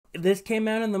this came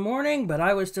out in the morning, but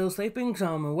I was still sleeping,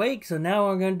 so I'm awake, so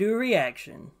now I'm going to do a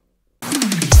reaction.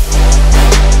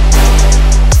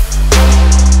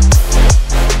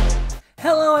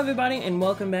 Hello everybody, and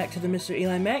welcome back to the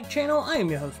MrEliMac channel. I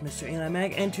am your host,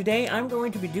 MrEliMac, and today I'm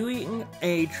going to be doing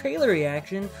a trailer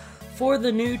reaction for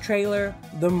the new trailer,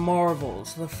 The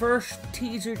Marvels, the first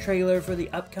teaser trailer for the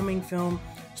upcoming film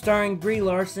starring Brie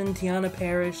Larson, Tiana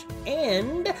Parrish,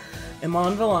 and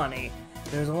Iman Villani.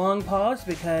 There's a long pause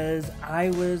because I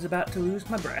was about to lose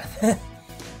my breath.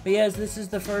 But yes, this is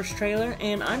the first trailer,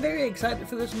 and I'm very excited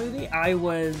for this movie. I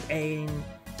was a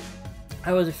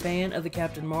fan of the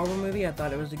Captain Marvel movie. I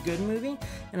thought it was a good movie,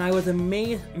 and I was a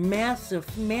massive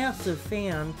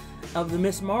fan of the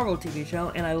Ms. Marvel TV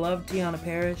show, and I loved Tiana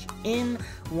Parrish in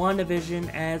WandaVision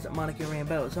as Monica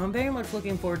Rambeau. So I'm very much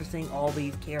looking forward to seeing all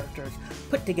these characters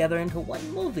put together into one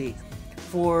movie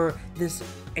for this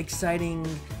exciting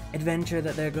adventure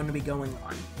that they're going to be going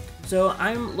on. So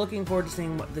I'm looking forward to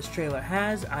seeing what this trailer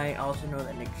has. I also know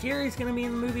that Nick Fury is going to be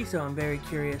in the movie, so I'm very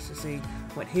curious to see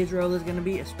what his role is going to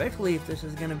be, especially if this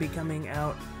is going to be coming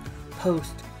out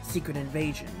post Secret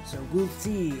Invasion. So we'll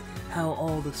see how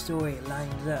all the story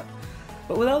lines up.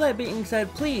 But with all that being said,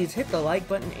 please hit the like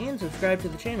button and subscribe to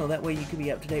the channel. That way you can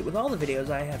be up to date with all the videos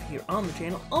I have here on the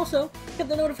channel. Also, hit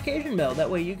the notification bell. That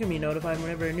way you can be notified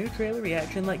whenever a new trailer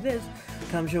reaction like this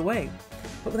comes your way.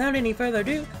 But without any further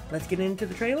ado, let's get into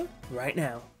the trailer right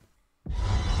now.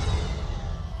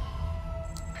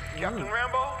 Captain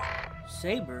Rambo?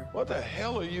 Saber? What the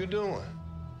hell are you doing?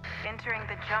 Entering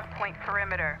the jump point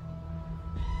perimeter.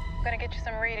 I'm gonna get you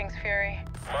some readings, Fury.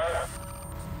 Monica.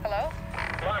 Hello?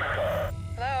 Monica.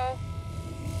 Hello?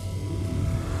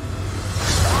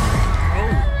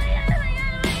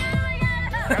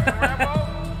 Captain Rambo?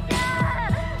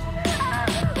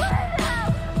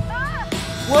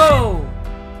 Whoa!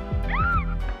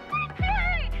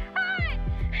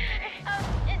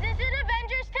 Is this an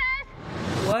Avengers test?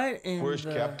 What in Where's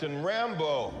the... Captain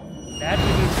Rambo? That's a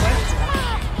good question.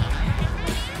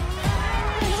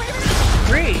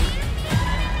 Brie?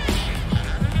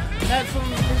 That's from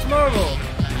Ms. Marvel.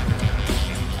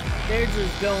 They're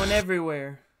just going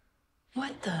everywhere.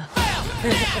 What the?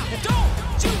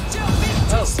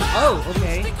 Oh,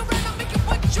 okay.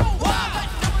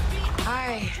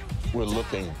 Hi. We're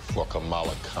looking for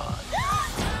Kamala Khan.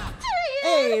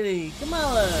 Hey,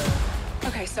 Kamala.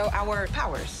 Okay, so our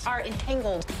powers are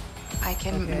entangled. I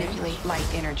can manipulate light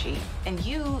energy. And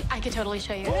you, I could totally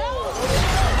show you.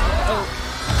 Oh.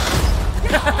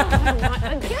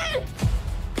 Not again!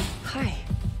 Hi.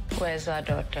 Where's our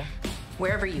daughter?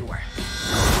 Wherever you were.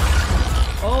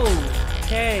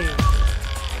 Okay.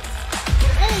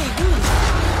 Hey, dude.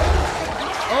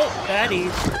 Oh,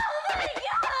 baddies.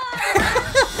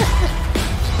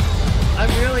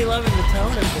 I'm really loving the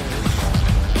tone of this.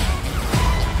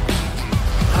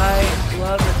 I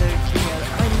love that they're together.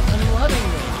 I'm loving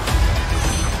this.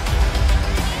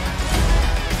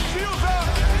 Shields up!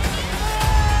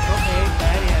 Okay,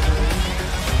 baddie, I believe.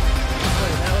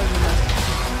 Wait, that was enough.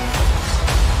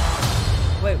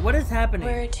 Wait, what is happening?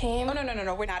 We're a team. Oh,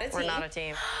 no, we're not a team. We're not a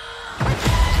team.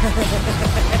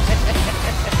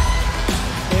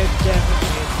 They're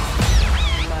definitely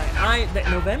in my eye.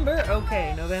 November?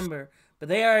 Okay, November. But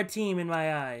they are a team in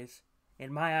my eyes.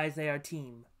 In my eyes, they are a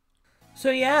team. So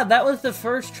yeah, that was the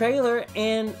first trailer,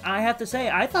 and I have to say,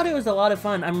 I thought it was a lot of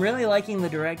fun. I'm really liking the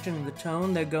direction and the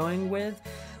tone they're going with,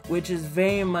 which is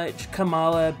very much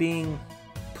Kamala being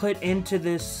put into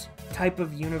this type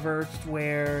of universe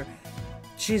where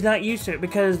she's not used to it,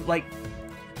 because like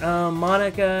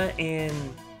Monica and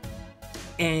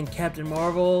Captain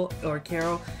Marvel or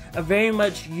Carol are very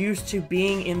much used to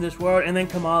being in this world, and then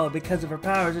Kamala, because of her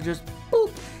powers, are just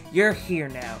boop, you're here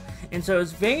now. And so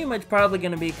it's very much probably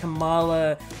going to be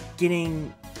Kamala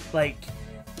getting like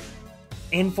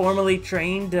informally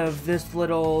trained of this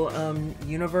little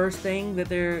universe thing that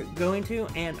they're going to,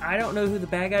 and I don't know who the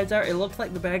bad guys are. It looks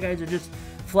like the bad guys are just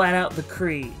flat out the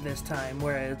Kree this time,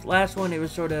 whereas last one it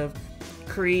was sort of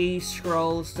Kree,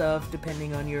 Skrull stuff,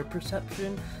 depending on your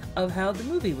perception of how the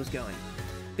movie was going.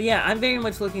 But yeah, I'm very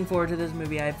much looking forward to this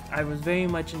movie. I was very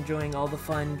much enjoying all the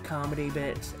fun comedy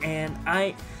bits, and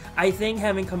I think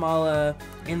having Kamala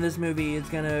in this movie is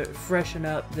going to freshen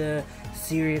up the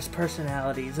serious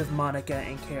personalities of Monica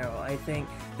and Carol. I think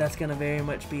that's going to very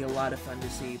much be a lot of fun to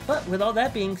see. But with all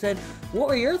that being said, what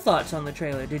were your thoughts on the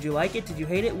trailer? Did you like it? Did you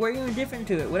hate it? Were you indifferent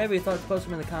to it? Whatever your thoughts, post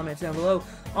them in the comments down below.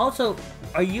 Also,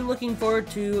 are you looking forward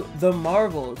to The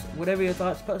Marvels? Whatever your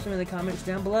thoughts, post them in the comments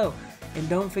down below. And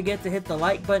don't forget to hit the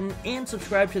like button and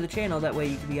subscribe to the channel. That way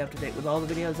you can be up to date with all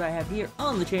the videos I have here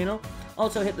on the channel.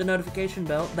 Also hit the notification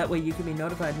bell, that way you can be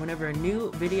notified whenever a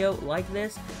new video like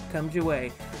this comes your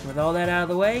way. And with all that out of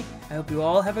the way, I hope you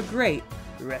all have a great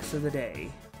rest of the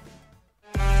day.